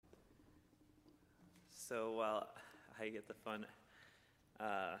So while I get the fun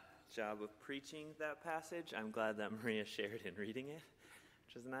job of preaching that passage, I'm glad that Maria shared in reading it,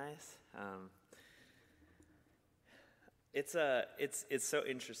 which is nice. It's so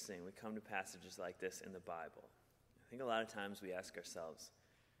interesting. We come to passages like this in the Bible. I think a lot of times we ask ourselves,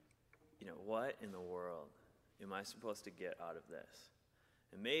 what in the world am I supposed to get out of this?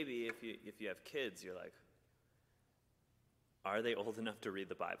 And maybe if you have kids, you're like, are they old enough to read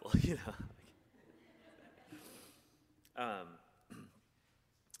the Bible?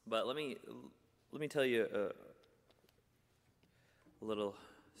 But let me tell you a little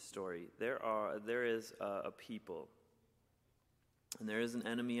story. There is a people, and there is an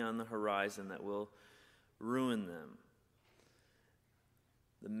enemy on the horizon that will ruin them.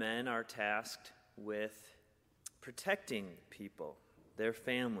 The men are tasked with protecting people, their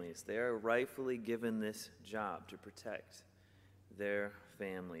families. They are rightfully given this job to protect their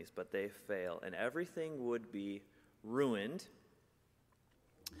families, but they fail, and everything would be ruined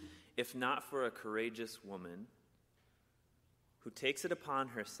if not for a courageous woman who takes it upon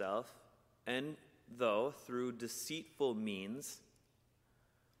herself, and though through deceitful means,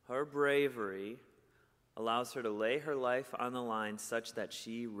 her bravery allows her to lay her life on the line such that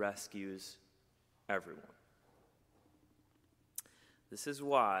she rescues everyone. This is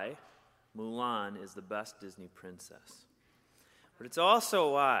why Mulan is the best Disney princess. But it's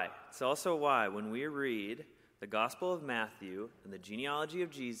also why when we read the Gospel of Matthew and the genealogy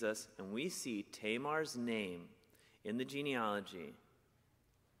of Jesus, and we see Tamar's name in the genealogy,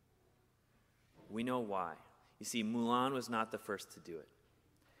 we know why. You see, Mulan was not the first to do it.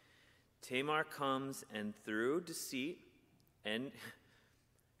 Tamar comes, and through deceit and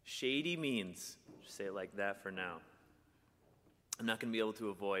shady means, just say it like that for now. I'm not going to be able to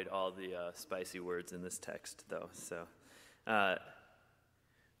avoid all the spicy words in this text, though. So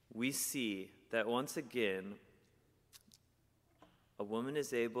we see that once again, a woman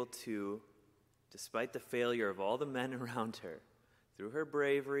is able to, despite the failure of all the men around her, through her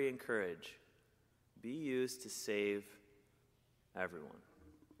bravery and courage, be used to save everyone.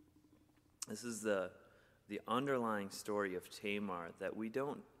 This is the underlying story of Tamar, that we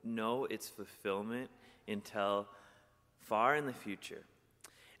don't know its fulfillment until far in the future.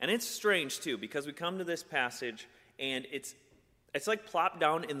 And it's strange, too, because we come to this passage, and it's like plopped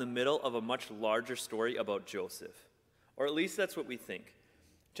down in the middle of a much larger story about Joseph. Or at least that's what we think.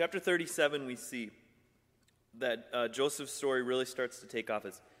 Chapter 37, we see that Joseph's story really starts to take off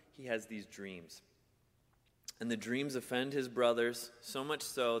as he has these dreams. And the dreams offend his brothers, so much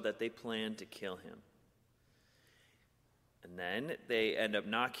so that they plan to kill him. And then they end up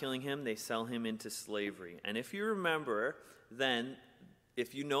not killing him, they sell him into slavery. And if you remember, then,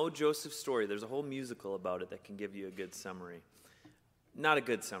 if you know Joseph's story, there's a whole musical about it that can give you a good summary. Not a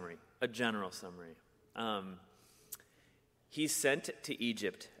good summary, a general summary. He's sent to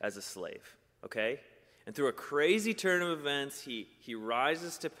Egypt as a slave, okay? And through a crazy turn of events, he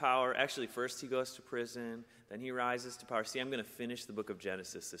rises to power. Actually, first he goes to prison, then he rises to power. See, I'm going to finish the book of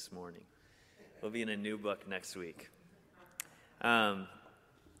Genesis this morning. We'll be in a new book next week.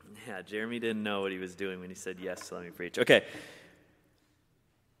 Jeremy didn't know what he was doing when he said yes to let me preach. Okay.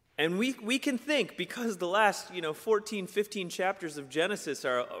 And we can think, because the last 14, 15 chapters of Genesis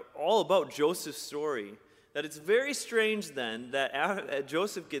are all about Joseph's story, that it's very strange then that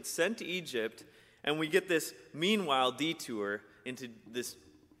Joseph gets sent to Egypt, and we get this meanwhile detour into this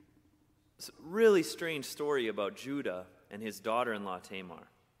really strange story about Judah and his daughter-in-law Tamar.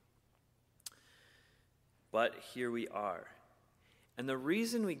 But here we are. And the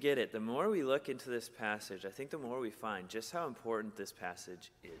reason we get it, the more we look into this passage, I think the more we find just how important this passage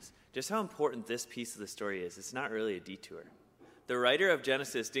is. Just how important this piece of the story is. It's not really a detour. The writer of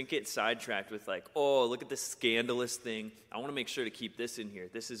Genesis didn't get sidetracked with look at this scandalous thing. I want to make sure to keep this in here.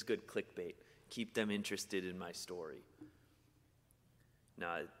 This is good clickbait. Keep them interested in my story.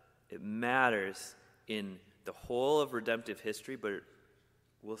 Now, it matters in the whole of redemptive history, but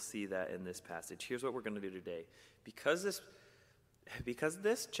we'll see that in this passage. Here's what we're going to do today. Because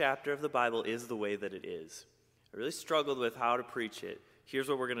this chapter of the Bible is the way that it is, I really struggled with how to preach it. Here's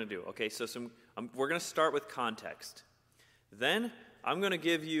what we're going to do. Okay, so we're going to start with context. Then I'm going to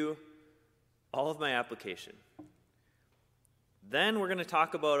give you all of my application. Then we're going to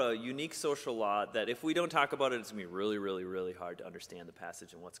talk about a unique social law that if we don't talk about it, it's going to be really, really, really hard to understand the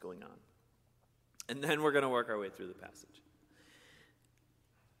passage and what's going on. And then we're going to work our way through the passage.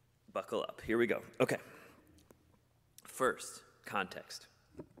 Buckle up. Here we go. Okay. First, context.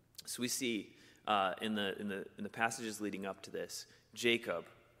 So we see in the passages leading up to this, Jacob,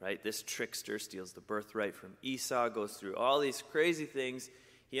 right? This trickster steals the birthright from Esau, goes through all these crazy things.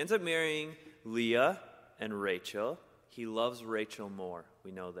 He ends up marrying Leah, and Rachel, he loves Rachel more.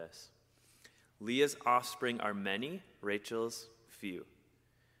 We know this. Leah's offspring are many, Rachel's few.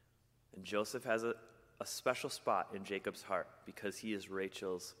 And Joseph has a special spot in Jacob's heart because he is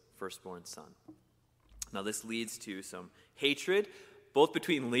Rachel's firstborn son. Now this leads to some hatred, both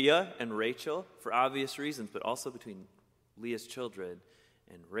between Leah and Rachel for obvious reasons, but also between Leah's children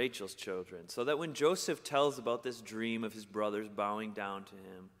and Rachel's children. So that when Joseph tells about this dream of his brothers bowing down to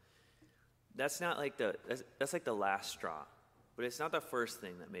him, that's like the last straw. But it's not the first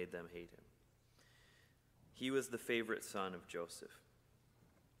thing that made them hate him. He was the favorite son of Joseph.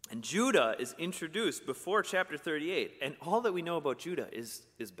 And Judah is introduced before chapter 38, and all that we know about Judah is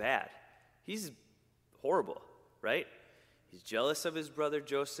bad. He's horrible, right? He's jealous of his brother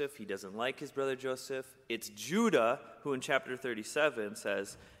Joseph. He doesn't like his brother Joseph. It's Judah who in chapter 37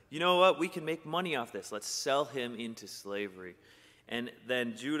 says, you know what, we can make money off this. Let's sell him into slavery. And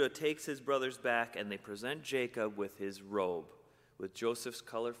then Judah takes his brothers back, and they present Jacob with his robe, with Joseph's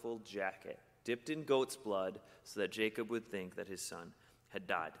colorful jacket, dipped in goat's blood, so that Jacob would think that his son had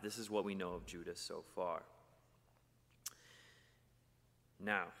died. This is what we know of Judah so far.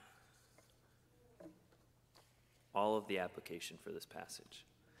 Now, all of the application for this passage.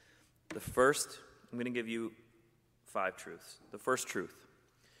 The first, I'm going to give you 5 truths. The first truth,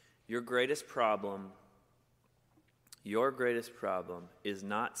 your greatest problem is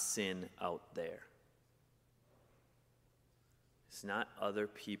not sin out there. It's not other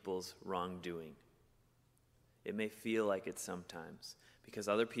people's wrongdoing. It may feel like it sometimes, because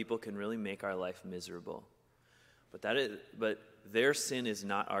other people can really make our life miserable. But their sin is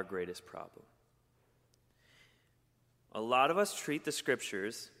not our greatest problem. A lot of us treat the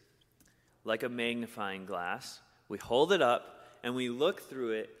scriptures like a magnifying glass. We hold it up and we look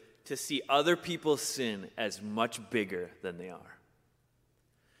through it to see other people's sin as much bigger than they are.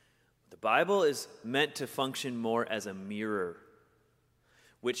 The Bible is meant to function more as a mirror,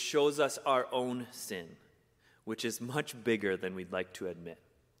 which shows us our own sin, which is much bigger than we'd like to admit.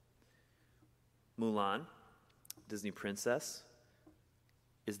 Mulan, Disney princess,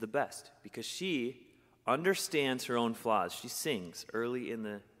 is the best because she understands her own flaws. She sings early in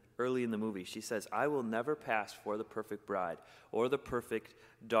the movie. She says, I will never pass for the perfect bride or the perfect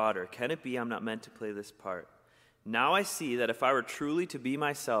daughter. Can it be I'm not meant to play this part? Now I see that if I were truly to be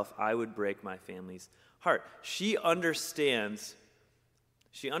myself, I would break my family's heart. She understands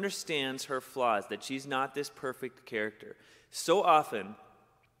her flaws, that she's not this perfect character. So often,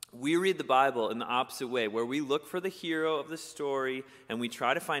 we read the Bible in the opposite way, where we look for the hero of the story and we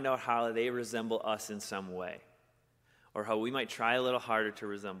try to find out how they resemble us in some way, or how we might try a little harder to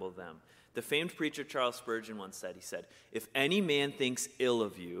resemble them. The famed preacher Charles Spurgeon once said, he said, if any man thinks ill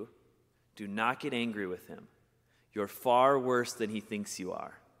of you, do not get angry with him. You're far worse than he thinks you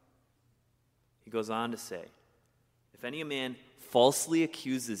are. He goes on to say, if any man falsely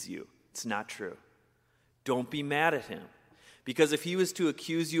accuses you, it's not true. Don't be mad at him. Because if he was to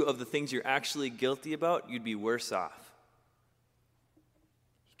accuse you of the things you're actually guilty about, you'd be worse off.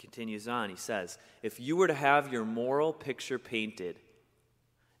 He continues on, he says, if you were to have your moral picture painted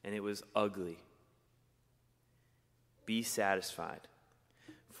and it was ugly, be satisfied.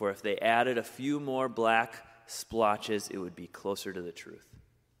 For if they added a few more black splotches, it would be closer to the truth.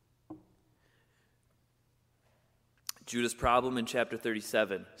 Judah's problem in chapter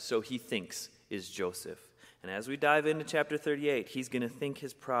 37, so he thinks, is Joseph. And as we dive into chapter 38, he's going to think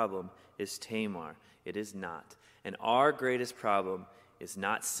his problem is Tamar. It is not. And our greatest problem is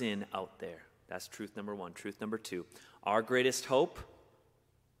not sin out there. That's truth number 1. Truth number 2, our greatest hope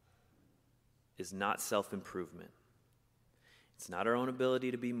is not self-improvement. It's not our own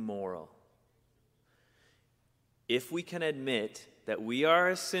ability to be moral. If we can admit that we are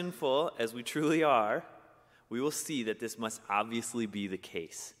as sinful as we truly are, we will see that this must obviously be the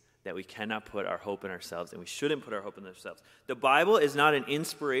case, that we cannot put our hope in ourselves, and we shouldn't put our hope in ourselves. The Bible is not an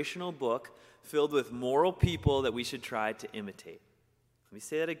inspirational book filled with moral people that we should try to imitate. Let me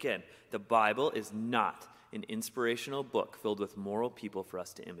say that again. The Bible is not an inspirational book filled with moral people for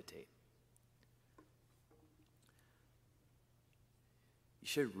us to imitate. You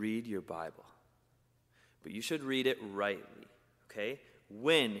should read your Bible, but you should read it rightly, okay?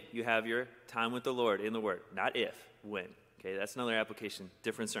 When you have your time with the Lord in the Word, not if, when. Okay, that's another application,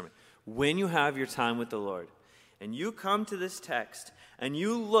 different sermon. When you have your time with the Lord, and you come to this text, and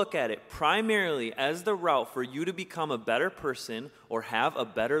you look at it primarily as the route for you to become a better person or have a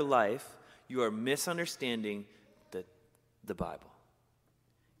better life, you are misunderstanding the Bible.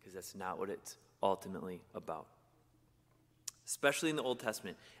 Because that's not what it's ultimately about. Especially in the Old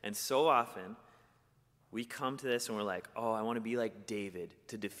Testament. And so often, we come to this and we're like, oh, I want to be like David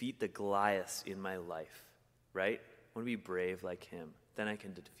to defeat the Goliaths in my life. right? I want to be brave like him. Then I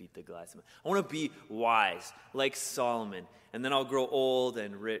can defeat the Goliath. I want to be wise like Solomon, and then I'll grow old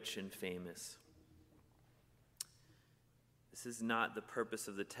and rich and famous. This is not the purpose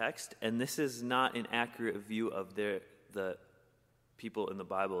of the text, and this is not an accurate view of the people in the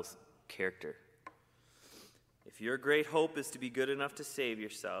Bible's character. If your great hope is to be good enough to save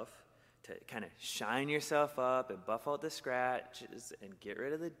yourself, to kind of shine yourself up and buff out the scratches and get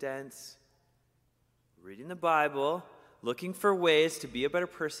rid of the dents, reading the Bible, looking for ways to be a better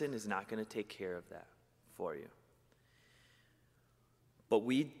person is not going to take care of that for you. But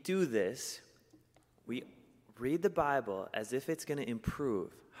we do this, we read the Bible as if it's going to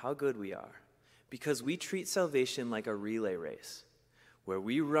improve how good we are, because we treat salvation like a relay race, where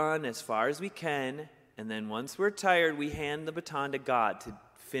we run as far as we can, and then once we're tired, we hand the baton to God to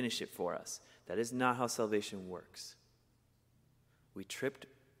finish it for us. That is not how salvation works. We tripped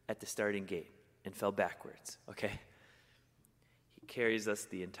at the starting gate and fell backwards, okay? He carries us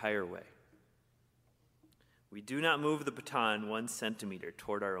the entire way. We do not move the baton 1 centimeter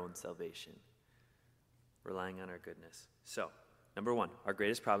toward our own salvation, relying on our goodness. So, number 1, our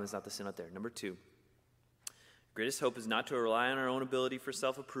greatest problem is not the sin out there. Number 2, greatest hope is not to rely on our own ability for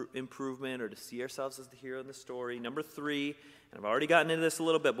self-improvement or to see ourselves as the hero in the story. Number 3, and I've already gotten into this a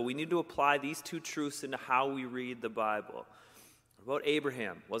little bit, but we need to apply these 2 truths into how we read the Bible. What about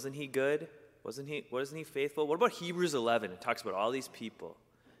Abraham? Wasn't he good? Wasn't he faithful? What about Hebrews 11? It talks about all these people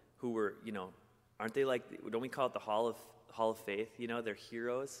who were, aren't they like, don't we call it the Hall of Faith? They're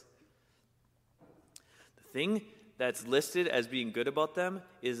heroes. The thing that's listed as being good about them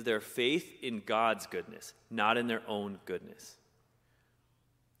is their faith in God's goodness, not in their own goodness.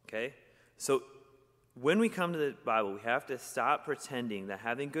 Okay? So when we come to the Bible, we have to stop pretending that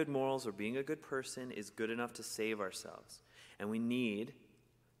having good morals or being a good person is good enough to save ourselves. And we need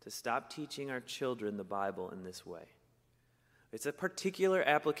to stop teaching our children the Bible in this way. It's a particular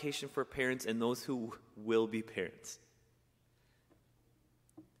application for parents and those who will be parents.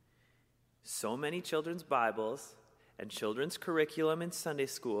 So many children's Bibles and children's curriculum in Sunday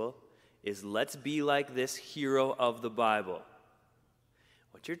school is let's be like this hero of the Bible.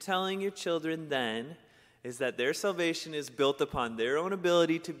 What you're telling your children then is that their salvation is built upon their own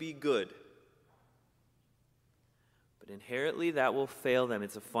ability to be good. But inherently that will fail them.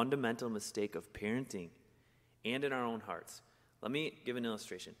 It's a fundamental mistake of parenting and in our own hearts. Let me give an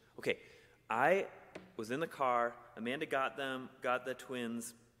illustration. Okay, I was in the car. Amanda got the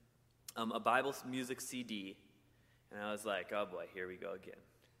twins a Bible music CD, and I was like, oh boy, here we go again.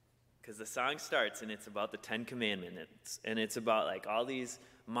 Because the song starts, and it's about the 10 Commandments, and it's about like all these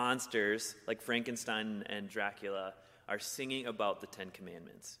monsters, like Frankenstein and Dracula, are singing about the 10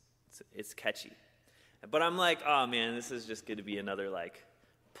 Commandments. It's catchy. But I'm like, oh man, this is just going to be another like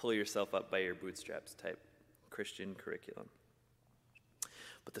pull yourself up by your bootstraps type Christian curriculum.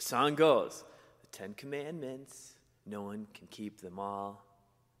 But the song goes, the 10 Commandments, no one can keep them all.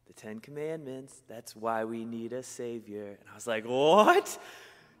 The 10 Commandments, that's why we need a Savior. And I was like, what?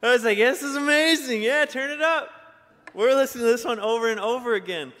 I was like, yeah, this is amazing. Yeah, turn it up. We're listening to this one over and over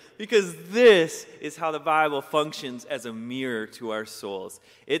again because this is how the Bible functions as a mirror to our souls.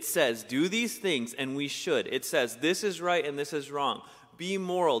 It says, do these things, and we should. It says, this is right and this is wrong. Be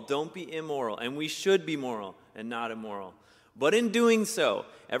moral, don't be immoral. And we should be moral and not immoral. But in doing so,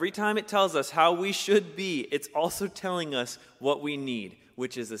 every time it tells us how we should be, it's also telling us what we need,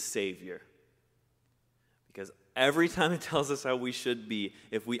 which is a Savior. Because every time it tells us how we should be,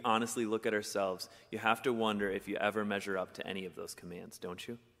 if we honestly look at ourselves, you have to wonder if you ever measure up to any of those commands, don't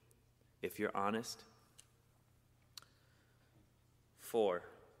you? If you're honest. 4,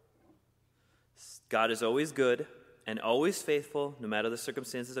 God is always good and always faithful, no matter the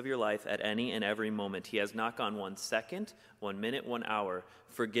circumstances of your life, at any and every moment. He has not gone 1 second, 1 minute, 1 hour,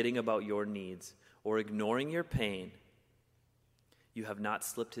 forgetting about your needs or ignoring your pain. You have not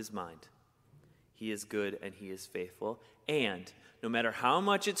slipped his mind. He is good and he is faithful. And no matter how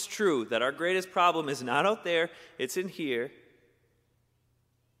much it's true that our greatest problem is not out there, it's in here,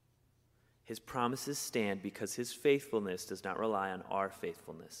 his promises stand because his faithfulness does not rely on our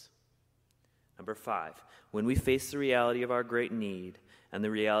faithfulness. Number 5, when we face the reality of our great need and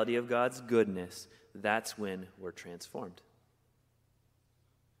the reality of God's goodness, that's when we're transformed.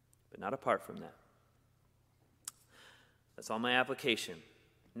 But not apart from that. That's all my application.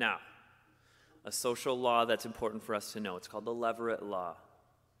 Now, a social law that's important for us to know. It's called the Leverett Law.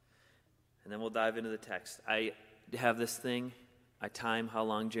 And then we'll dive into the text. I have this thing. I time how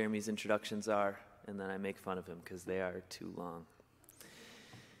long Jeremy's introductions are, and then I make fun of him because they are too long.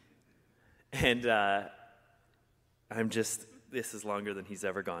 And this is longer than he's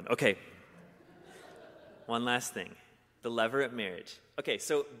ever gone. Okay. One last thing. The levirate marriage. Okay,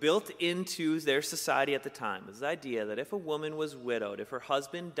 so built into their society at the time was the idea that if a woman was widowed, if her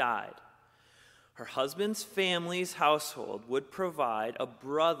husband died, her husband's family's household would provide a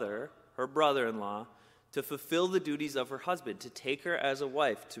brother, her brother-in-law, to fulfill the duties of her husband, to take her as a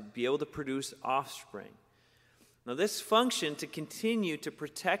wife, to be able to produce offspring. Now, this function to continue to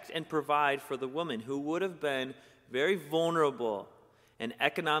protect and provide for the woman who would have been very vulnerable and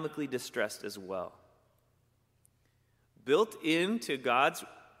economically distressed as well. Built into God's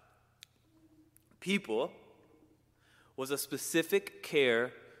people was a specific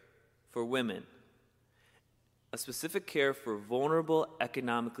care for women, a specific care for vulnerable,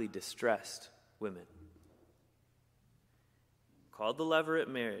 economically distressed women, called the levirate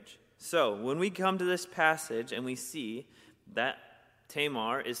marriage. So, when we come to this passage and we see that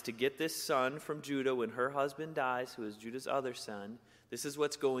Tamar is to get this son from Judah when her husband dies, who is Judah's other son, this is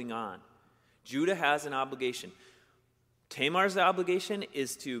what's going on. Judah has an obligation. Tamar's obligation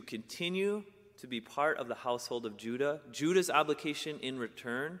is to continue to be part of the household of Judah. Judah's obligation in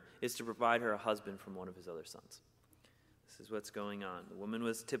return is to provide her a husband from one of his other sons. This is what's going on. The woman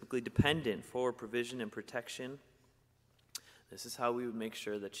was typically dependent for provision and protection. This is how we would make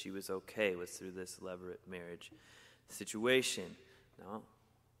sure that she was okay, was through this levirate marriage situation. Now,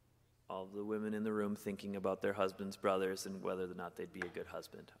 all the women in the room thinking about their husband's brothers and whether or not they'd be a good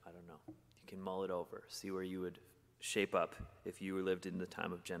husband. I don't know. You can mull it over, see where you would shape up if you lived in the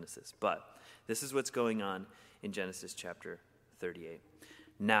time of Genesis. But this is what's going on in Genesis chapter 38.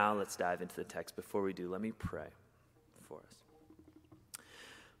 Now let's dive into the text. Before we do, let me pray for us.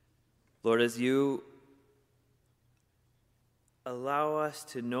 Lord, as you allow us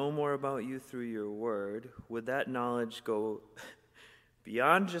to know more about you through your word, would that knowledge go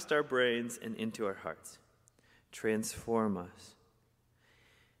beyond just our brains and into our hearts? Transform us.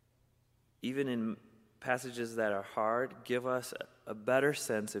 Even in passages that are hard, give us a better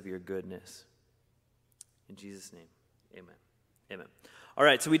sense of your goodness. In Jesus' name, amen. Amen. All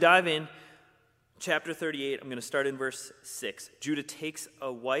right, so we dive in. Chapter 38, I'm going to start in verse 6. Judah takes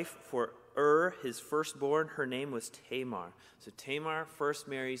a wife for his firstborn. Her name was Tamar. So Tamar first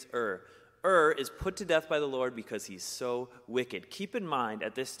marries is put to death by the Lord because he's so wicked. Keep in mind,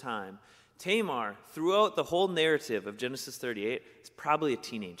 at this time, Tamar, throughout the whole narrative of Genesis 38, is probably a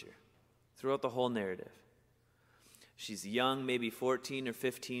teenager. Throughout the whole narrative. She's young, maybe 14 or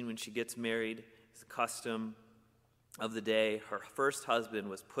 15 when she gets married. It's the custom of the day. Her first husband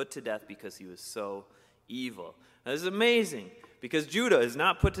was put to death because he was so evil. Now, this is amazing because Judah is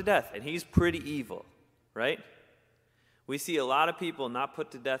not put to death, and he's pretty evil, right? We see a lot of people not put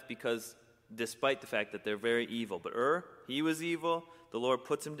to death because, despite the fact that they're very evil. But he was evil. The Lord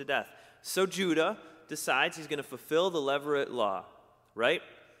puts him to death. So Judah decides he's going to fulfill the levirate law, right?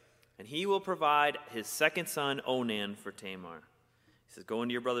 And he will provide his second son, Onan, for Tamar. He says, go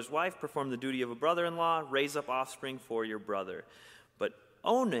into your brother's wife, perform the duty of a brother-in-law, raise up offspring for your brother. But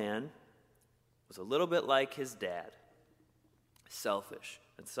Onan was a little bit like his dad, selfish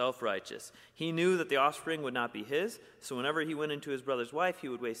and self-righteous. He knew that the offspring would not be his, so whenever he went into his brother's wife, he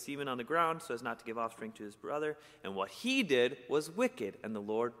would waste semen on the ground so as not to give offspring to his brother. And what he did was wicked, and the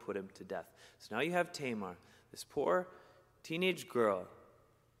Lord put him to death. So now you have Tamar, this poor teenage girl,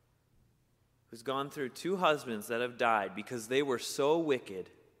 who's gone through two husbands that have died because they were so wicked.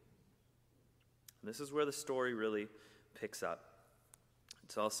 And this is where the story really picks up.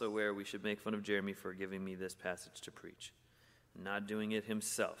 It's also where we should make fun of Jeremy for giving me this passage to preach, not doing it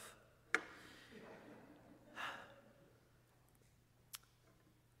himself.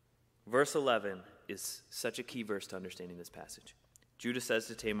 Verse 11 is such a key verse to understanding this passage. Judah says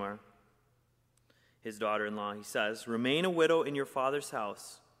to Tamar, his daughter-in-law, he says, remain a widow in your father's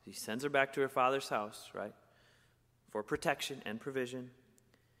house. He sends her back to her father's house, right, for protection and provision,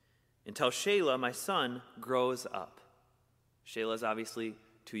 until Shelah, my son, grows up. Shelah is obviously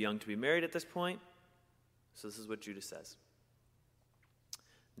too young to be married at this point, so this is what Judah says.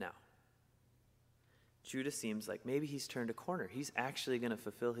 Now, Judah seems like maybe he's turned a corner. He's actually going to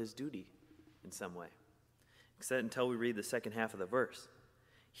fulfill his duty in some way, except until we read the second half of the verse.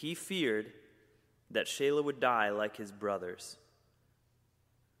 He feared that Shelah would die like his brothers.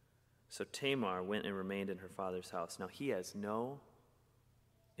 So Tamar went and remained in her father's house. Now he has no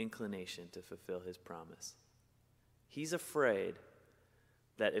inclination to fulfill his promise. He's afraid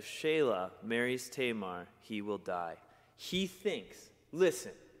that if Shelah marries Tamar, he will die. He thinks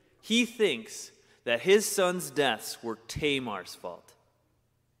that his son's deaths were Tamar's fault,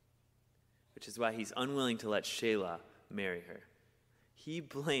 which is why he's unwilling to let Shelah marry her. He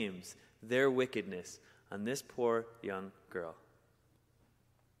blames their wickedness on this poor young girl.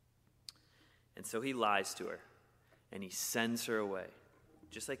 And so he lies to her, and he sends her away,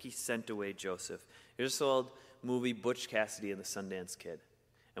 just like he sent away Joseph. Here's this old movie, Butch Cassidy and the Sundance Kid.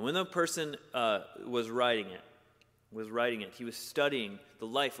 And when the person was writing it, he was studying the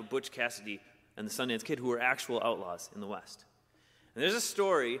life of Butch Cassidy and the Sundance Kid, who were actual outlaws in the West. And there's a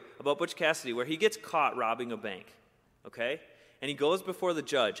story about Butch Cassidy where he gets caught robbing a bank, okay? And he goes before the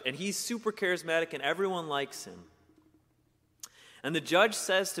judge, and he's super charismatic, and everyone likes him. And the judge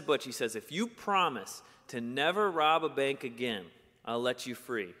says to Butch, he says, if you promise to never rob a bank again, I'll let you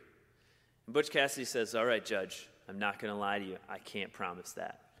free. And Butch Cassidy says, all right, Judge, I'm not going to lie to you. I can't promise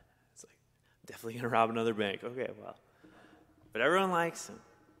that. It's like, I'm definitely going to rob another bank. Okay, well. But everyone likes him.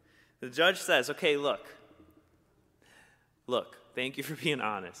 The judge says, okay, look, thank you for being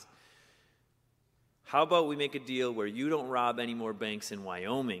honest. How about we make a deal where you don't rob any more banks in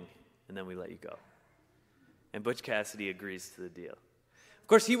Wyoming, and then we let you go? And Butch Cassidy agrees to the deal. Of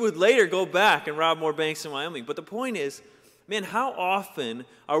course, he would later go back and rob more banks in Wyoming. But the point is, man, how often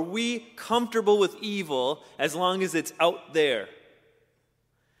are we comfortable with evil as long as it's out there?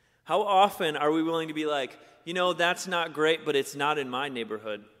 How often are we willing to be like, that's not great, but it's not in my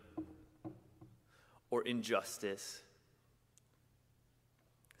neighborhood? Or injustice,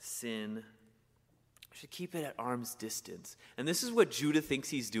 sin. We should keep it at arm's distance. And this is what Judah thinks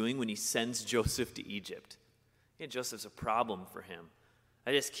he's doing when he sends Joseph to Egypt. Joseph's a problem for him.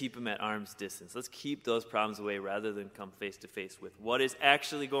 I just keep him at arm's distance. Let's keep those problems away rather than come face to face with what is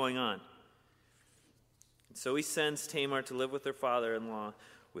actually going on. And so he sends Tamar to live with her father-in-law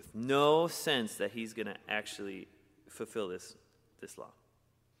with no sense that he's going to actually fulfill this law.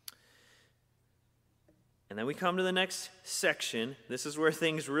 And then we come to the next section. This is where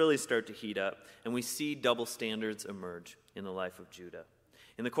things really start to heat up, and we see double standards emerge in the life of Judah.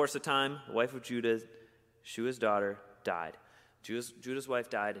 In the course of time, the wife of Judah, Shua's daughter, died. Judah's wife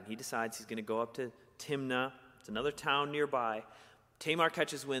died, and he decides he's going to go up to Timnah. It's another town nearby. Tamar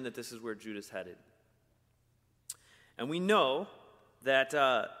catches wind that this is where Judah's headed. And we know that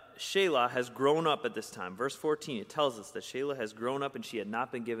Shelah has grown up at this time. Verse 14, it tells us that Shelah has grown up and she had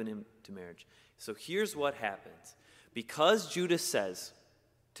not been given him to marriage. So here's what happens. Because Judah says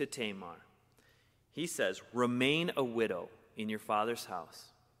to Tamar, he says, remain a widow in your father's house.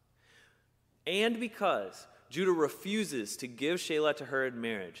 And because Judah refuses to give Shelah to her in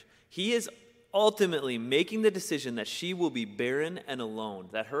marriage, he is ultimately making the decision that she will be barren and alone,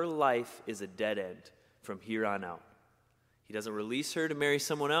 that her life is a dead end from here on out. He doesn't release her to marry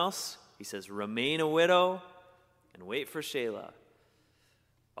someone else. He says, remain a widow and wait for Shelah.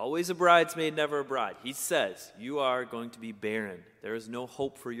 Always a bridesmaid, never a bride. He says, you are going to be barren. There is no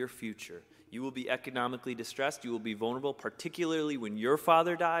hope for your future. You will be economically distressed. You will be vulnerable, particularly when your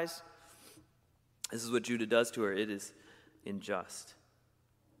father dies. This is what Judah does to her. It is unjust.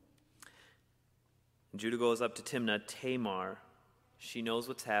 And Judah goes up to Timnah. Tamar, she knows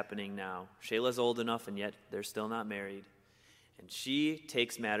what's happening now. Shelah's old enough, and yet they're still not married. And she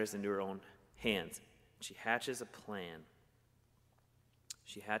takes matters into her own hands. She hatches a plan.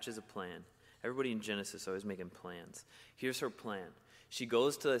 Everybody in Genesis is always making plans. Here's her plan. She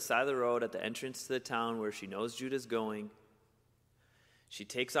goes to the side of the road at the entrance to the town where she knows Judah's going. She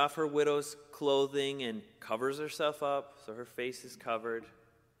takes off her widow's clothing and covers herself up so her face is covered.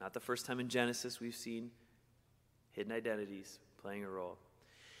 Not the first time in Genesis we've seen hidden identities playing a role.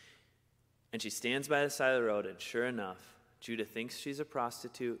 And she stands by the side of the road, and sure enough, Judah thinks she's a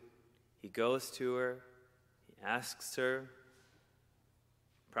prostitute. He goes to her. He asks her,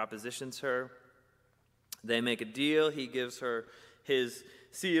 propositions her. They make a deal. He gives her his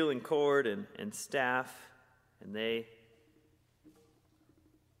seal and cord and staff, and they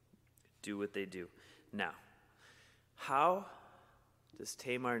do what they do. Now, how does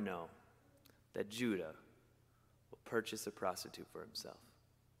Tamar know that Judah will purchase a prostitute for himself?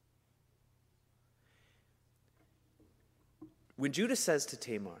 When Judah says to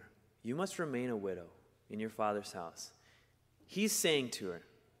Tamar, you must remain a widow in your father's house, he's saying to her,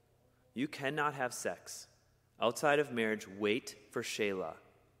 you cannot have sex outside of marriage. Wait for Shelah.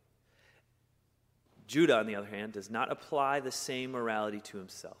 Judah, on the other hand, does not apply the same morality to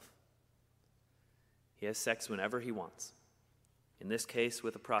himself. He has sex whenever he wants. In this case,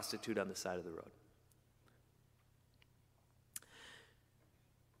 with a prostitute on the side of the road.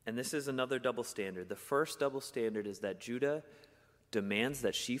 And this is another double standard. The first double standard is that Judah demands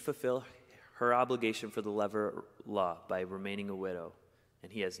that she fulfill her obligation for the Lever law by remaining a widow,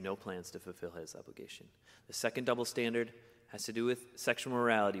 and he has no plans to fulfill his obligation. The second double standard has to do with sexual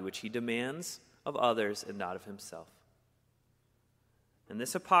morality, which he demands of others and not of himself. And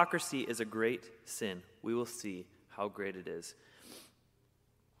this hypocrisy is a great sin. We will see how great it is.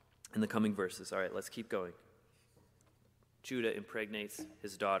 in the coming verses. All right, let's keep going. Judah impregnates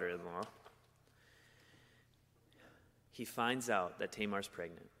his daughter-in-law. He finds out that Tamar's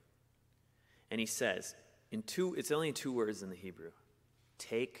pregnant. And he says, it's only 2 words in the Hebrew.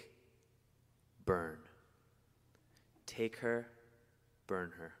 Take, burn. Take her,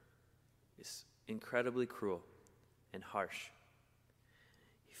 burn her. It's incredibly cruel and harsh.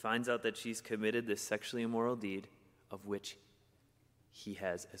 He finds out that she's committed this sexually immoral deed, of which he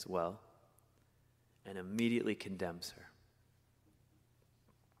has as well, and immediately condemns her.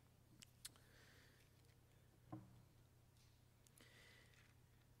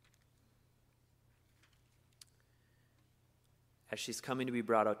 As she's coming to be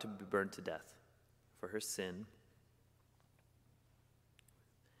brought out to be burned to death for her sin,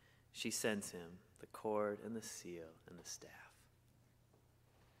 she sends him the cord and the seal and the staff.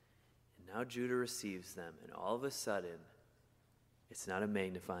 And now Judah receives them, and all of a sudden, it's not a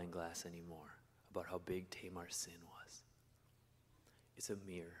magnifying glass anymore about how big Tamar's sin was. It's a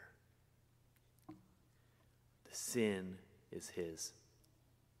mirror. The sin is his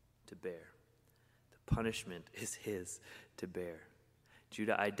to bear. The punishment is his to bear.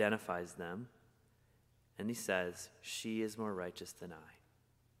 Judah identifies them, and he says, she is more righteous than I.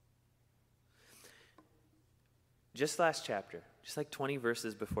 Just last chapter, just like 20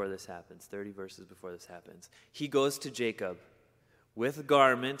 verses before this happens, 30 verses before this happens, he goes to Jacob with a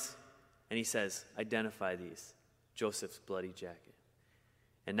garment, and he says, identify these, Joseph's bloody jacket.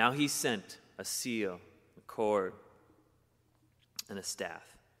 And now he's sent a seal, a cord, and a staff.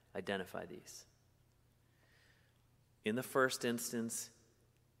 Identify these. In the first instance,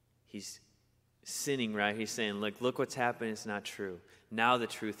 he's sinning, right? He's saying, look what's happened, it's not true. Now the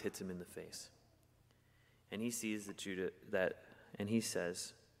truth hits him in the face. And he sees and he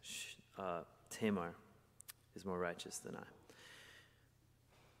says, Tamar is more righteous than I.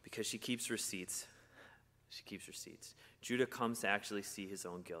 Because she keeps receipts. She keeps receipts. Judah comes to actually see his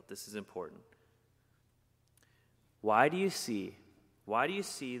own guilt. This is important. Why do you see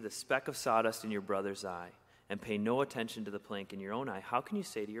the speck of sawdust in your brother's eye and pay no attention to the plank in your own eye? How can you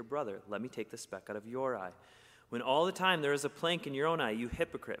say to your brother, let me take the speck out of your eye? When all the time there is a plank in your own eye, you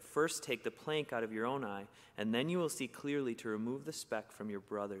hypocrite, first take the plank out of your own eye, and then you will see clearly to remove the speck from your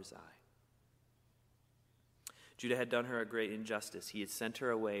brother's eye. Judah had done her a great injustice. He had sent her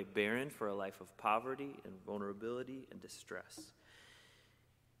away barren for a life of poverty and vulnerability and distress.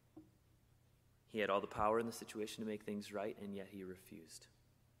 He had all the power in the situation to make things right, and yet he refused,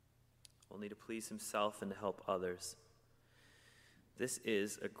 only to please himself and to help others. This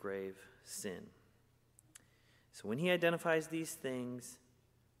is a grave sin. So when he identifies these things,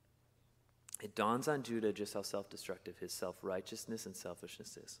 it dawns on Judah just how self-destructive his self-righteousness and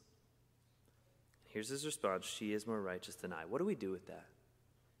selfishness is. Here's his response, she is more righteous than I. What do we do with that?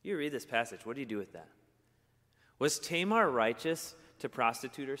 You read this passage, what do you do with that? Was Tamar righteous to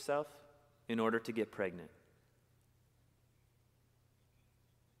prostitute herself in order to get pregnant?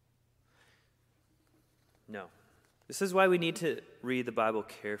 No. This is why we need to read the Bible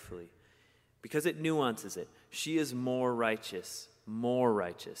carefully, because it nuances it. She is more righteous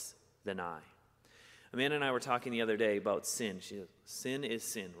than I. Amanda and I were talking the other day about sin. She said, sin is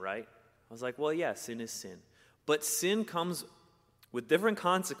sin, right? I was like, well, yeah, sin is sin. But sin comes with different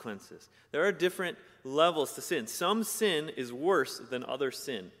consequences. There are different levels to sin. Some sin is worse than other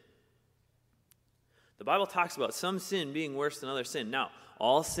sin. The Bible talks about some sin being worse than other sin. Now,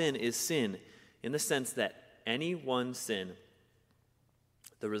 all sin is sin in the sense that any one sin,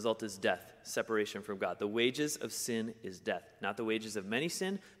 the result is death, separation from God. The wages of sin is death. Not the wages of many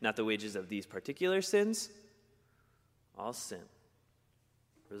sin, not the wages of these particular sins. All sin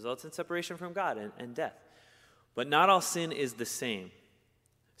results in separation from God and death. But not all sin is the same.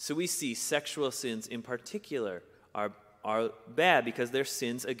 So we see sexual sins in particular are bad because they're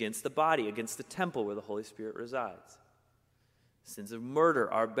sins against the body, against the temple where the Holy Spirit resides. Sins of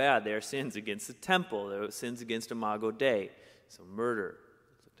murder are bad. They are sins against the temple. They are sins against Imago Dei. So murder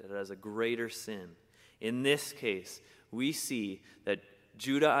is looked at as a greater sin. In this case, we see that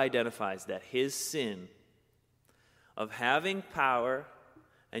Judah identifies that his sin of having power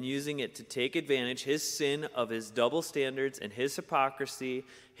and using it to take advantage, his sin of his double standards and his hypocrisy,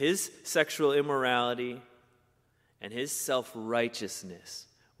 his sexual immorality, and his self-righteousness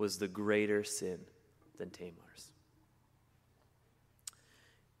was the greater sin than Tamar's.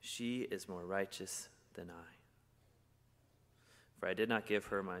 She is more righteous than I. For I did not give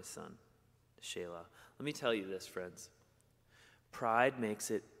her my son, Shelah. Let me tell you this, friends. Pride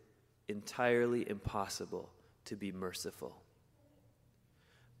makes it entirely impossible to be merciful.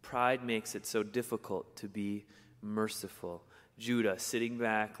 Pride makes it so difficult to be merciful. Judah, sitting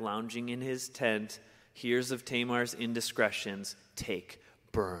back, lounging in his tent, hears of Tamar's indiscretions. Take,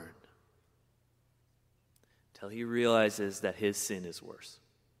 burn. Till he realizes that his sin is worse.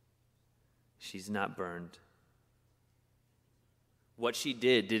 She's not burned. What she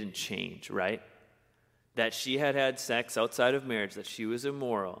did didn't change, right? That she had had sex outside of marriage, that she was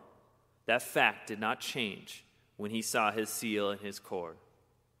immoral, that fact did not change when he saw his seal and his cord.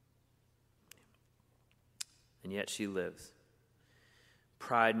 And yet she lives.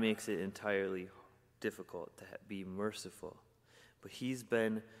 Pride makes it entirely difficult to be merciful. But he's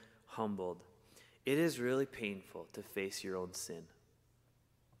been humbled. It is really painful to face your own sin.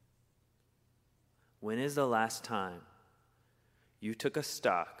 When is the last time you took a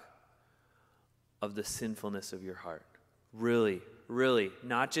stock of the sinfulness of your heart? Really, really.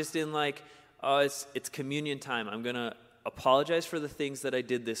 Not just in like, oh, it's communion time. I'm going to apologize for the things that I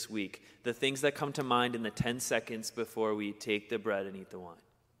did this week, the things that come to mind in the 10 seconds before we take the bread and eat the wine.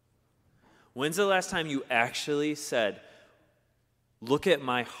 When's the last time you actually said, look at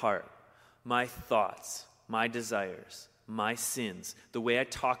my heart, my thoughts, my desires, my sins, the way I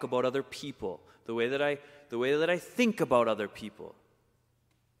talk about other people, the way that I think about other people?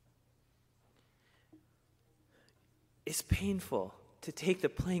 It's painful to take the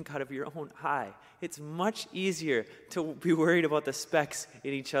plank out of your own eye. It's much easier to be worried about the specks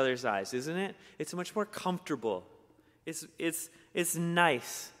in each other's eyes, isn't it? It's much more comfortable. It's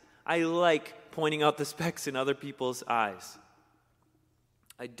nice. I like pointing out the specks in other people's eyes.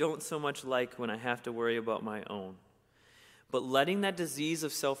 I don't so much like when I have to worry about my own. But letting that disease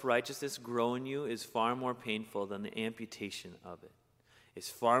of self-righteousness grow in you is far more painful than the amputation of it. It's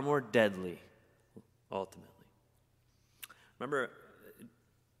far more deadly, ultimately. Remember,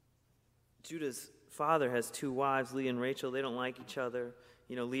 Judah's father has 2 wives, Leah and Rachel. They don't like each other.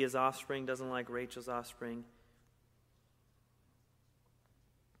 You know, Leah's offspring doesn't like Rachel's offspring.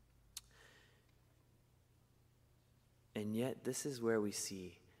 And yet, this is where we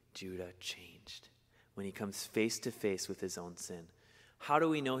see Judah changed, when he comes face to face with his own sin. How do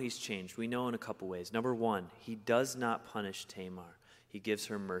we know he's changed? We know in a couple ways. Number 1, he does not punish Tamar. He gives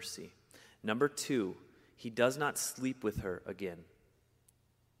her mercy. Number 2, he does not sleep with her again.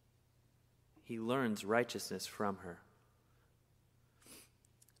 He learns righteousness from her.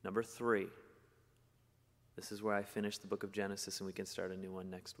 Number 3, this is where I finish the book of Genesis and we can start a new one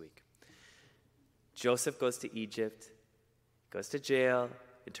next week. Joseph goes to Egypt, goes to jail,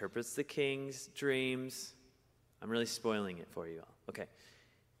 interprets the king's dreams. I'm really spoiling it for you all. Okay.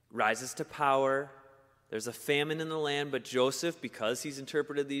 Rises to power. There's a famine in the land, but Joseph, because he's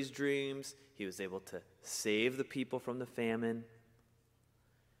interpreted these dreams, he was able to save the people from the famine.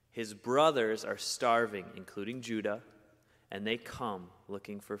 His brothers are starving, including Judah, and they come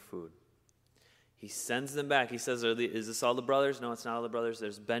looking for food. He sends them back. He says, is this all the brothers? No, it's not all the brothers.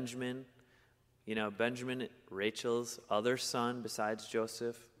 There's Benjamin. You know, Benjamin, Rachel's other son besides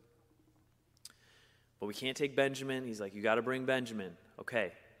Joseph. But we can't take Benjamin. He's like, you got to bring Benjamin.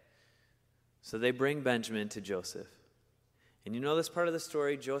 Okay. So they bring Benjamin to Joseph. And you know this part of the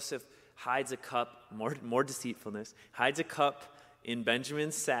story? Joseph hides a cup, more deceitfulness, hides a cup in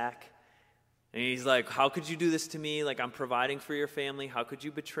Benjamin's sack. And he's like, how could you do this to me? Like, I'm providing for your family. How could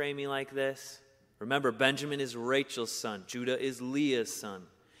you betray me like this? Remember, Benjamin is Rachel's son. Judah is Leah's son.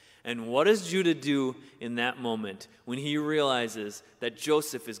 And what does Judah do in that moment when he realizes that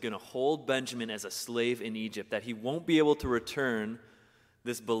Joseph is going to hold Benjamin as a slave in Egypt, that he won't be able to return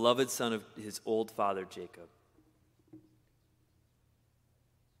this beloved son of his old father Jacob?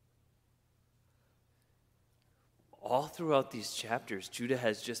 All throughout these chapters, Judah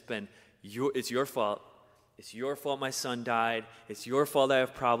has just been, it's your fault. It's your fault my son died. It's your fault I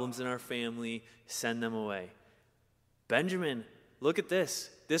have problems in our family. Send them away. Benjamin, look at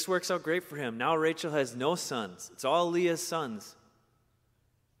this. This works out great for him. Now Rachel has no sons. It's all Leah's sons.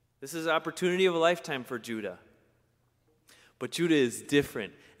 This is an opportunity of a lifetime for Judah. But Judah is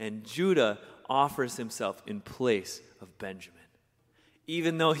different, and Judah offers himself in place of Benjamin,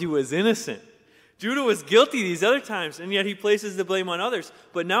 even though he was innocent. Judah was guilty these other times, and yet he places the blame on others.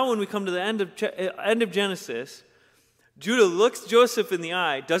 But now when we come to the end of Genesis, Judah looks Joseph in the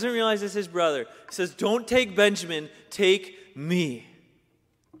eye, doesn't realize it's his brother, says, don't take Benjamin, take me.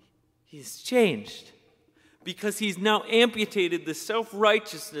 He's changed because he's now amputated the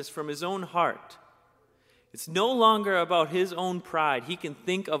self-righteousness from his own heart. It's no longer about his own pride. He can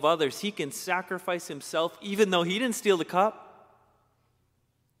think of others. He can sacrifice himself even though he didn't steal the cup.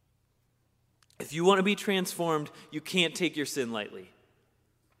 If you want to be transformed, you can't take your sin lightly.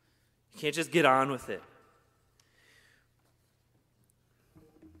 You can't just get on with it.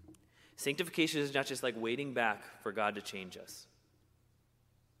 Sanctification is not just like waiting back for God to change us.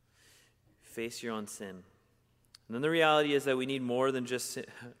 face your own sin. And then the reality is that we need more than just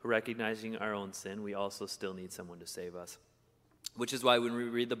recognizing our own sin. We also still need someone to save us. Which is why when we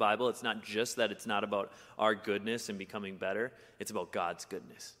read the Bible, it's not just that it's not about our goodness and becoming better. It's about God's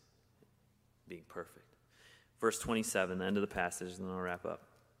goodness, being perfect. Verse 27, the end of the passage, and then I'll wrap up.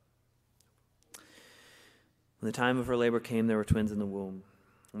 When the time of her labor came, there were twins in the womb.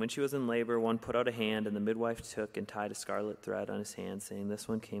 And when she was in labor, one put out a hand, and the midwife took and tied a scarlet thread on his hand, saying, "This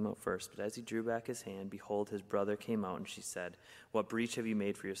one came out first." But as he drew back his hand, behold, his brother came out, and she said, "What breach have you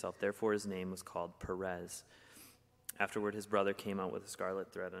made for yourself?" Therefore his name was called Perez. Afterward his brother came out with a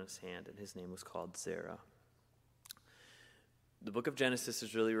scarlet thread on his hand, and his name was called Zerah. The book of Genesis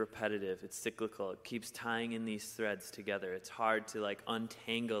is really repetitive. It's cyclical. It keeps tying in these threads together. It's hard to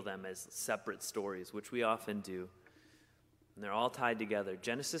untangle them as separate stories, which we often do. And they're all tied together.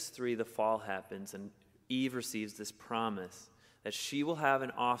 Genesis 3, the fall happens, and Eve receives this promise that she will have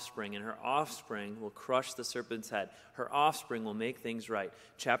an offspring, and her offspring will crush the serpent's head. Her offspring will make things right.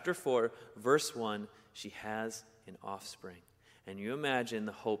 Chapter 4, verse 1, she has an offspring. And you imagine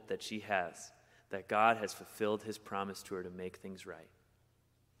the hope that she has, that God has fulfilled his promise to her to make things right.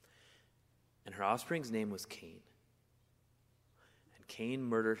 And her offspring's name was Cain. And Cain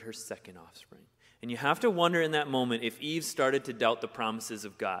murdered her second offspring. And you have to wonder in that moment if Eve started to doubt the promises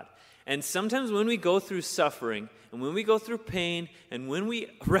of God. And sometimes when we go through suffering, and when we go through pain, and when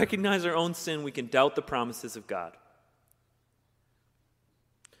we recognize our own sin, we can doubt the promises of God.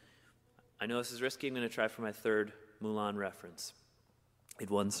 I know this is risky. I'm going to try for my third Mulan reference. In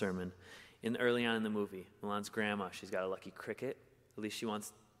one sermon, early on in the movie, Mulan's grandma, she's got a lucky cricket. At least she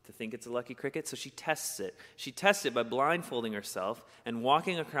wants to think it's a lucky cricket, so she tests it. She tests it by blindfolding herself and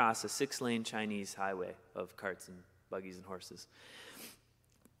walking across a 6-lane Chinese highway of carts and buggies and horses.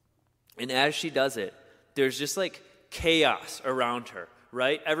 And as she does it, there's just chaos around her,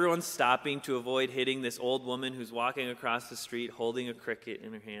 right? Everyone's stopping to avoid hitting this old woman who's walking across the street holding a cricket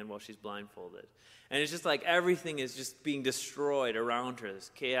in her hand while she's blindfolded. And it's just everything is just being destroyed around her.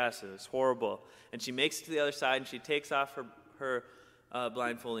 This chaos and it's horrible. And she makes it to the other side and she takes off her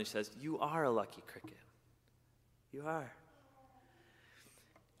blindfold and she says, "You are a lucky cricket. You are."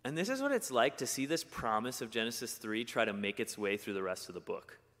 And this is what it's like to see this promise of Genesis 3 try to make its way through the rest of the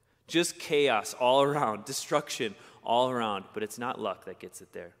book. Just chaos all around, destruction all around. But it's not luck that gets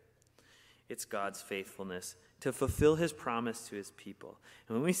it there. It's God's faithfulness to fulfill his promise to his people.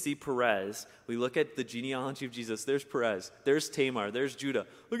 And when we see Perez, we look at the genealogy of Jesus. There's Perez. There's Tamar. There's Judah.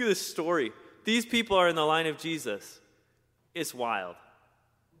 Look at this story. These people are in the line of Jesus. It's wild.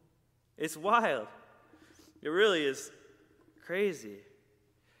 It's wild. It really is crazy.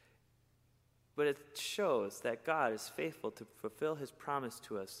 But it shows that God is faithful to fulfill his promise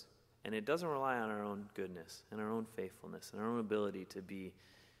to us. And it doesn't rely on our own goodness and our own faithfulness and our own ability to be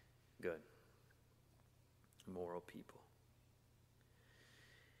good, moral people.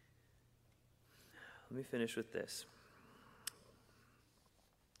 Let me finish with this.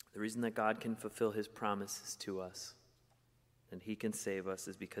 The reason that God can fulfill his promises to us and he can save us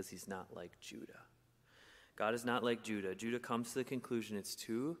is because he's not like Judah. God is not like Judah. Judah comes to the conclusion it's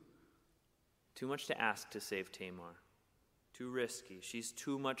too much to ask to save Tamar. Too risky. She's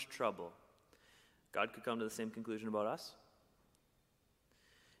too much trouble. God could come to the same conclusion about us.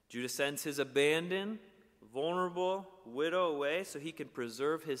 Judah sends his abandoned, vulnerable widow away so he can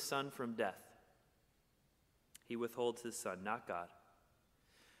preserve his son from death. He withholds his son, not God.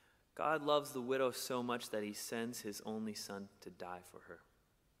 God loves the widow so much that he sends his only son to die for her.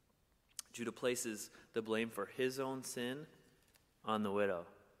 Judah places the blame for his own sin on the widow.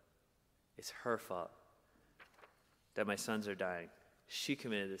 It's her fault that my sons are dying. She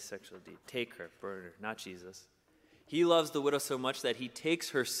committed this sexual deed. Take her, burn her, not Jesus. He loves the widow so much that he takes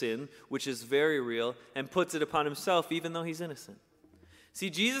her sin, which is very real, and puts it upon himself, even though he's innocent. See,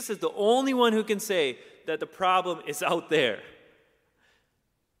 Jesus is the only one who can say that the problem is out there.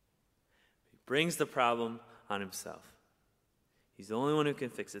 He brings the problem on himself. He's the only one who can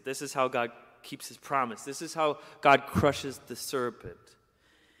fix it. This is how God keeps his promise. This is how God crushes the serpent.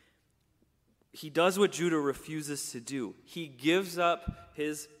 He does what Judah refuses to do. He gives up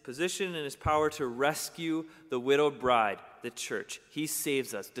his position and his power to rescue the widowed bride, the church. He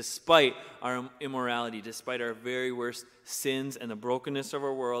saves us despite our immorality, despite our very worst sins and the brokenness of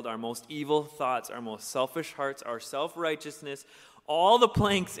our world, our most evil thoughts, our most selfish hearts, our self-righteousness, all the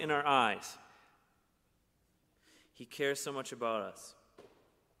planks in our eyes. He cares so much about us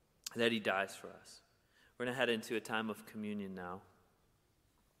that he dies for us. We're going to head into a time of communion now.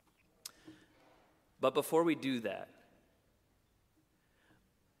 But before we do that,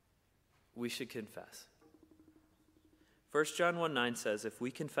 we should confess. 1 John 1:9 says, if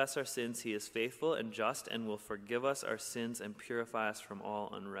we confess our sins, he is faithful and just and will forgive us our sins and purify us from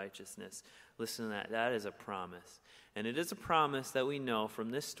all unrighteousness. Listen to that. That is a promise. And it is a promise that we know from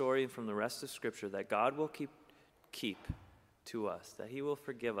this story and from the rest of Scripture that God will keep to us, that he will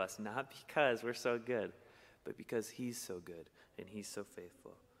forgive us, not because we're so good, but because he's so good and he's so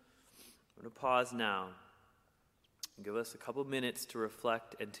faithful. I'm going to pause now and give us a couple minutes to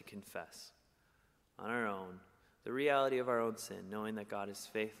reflect and to confess on our own the reality of our own sin, knowing that God is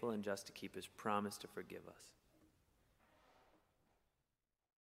faithful and just to keep his promise to forgive us.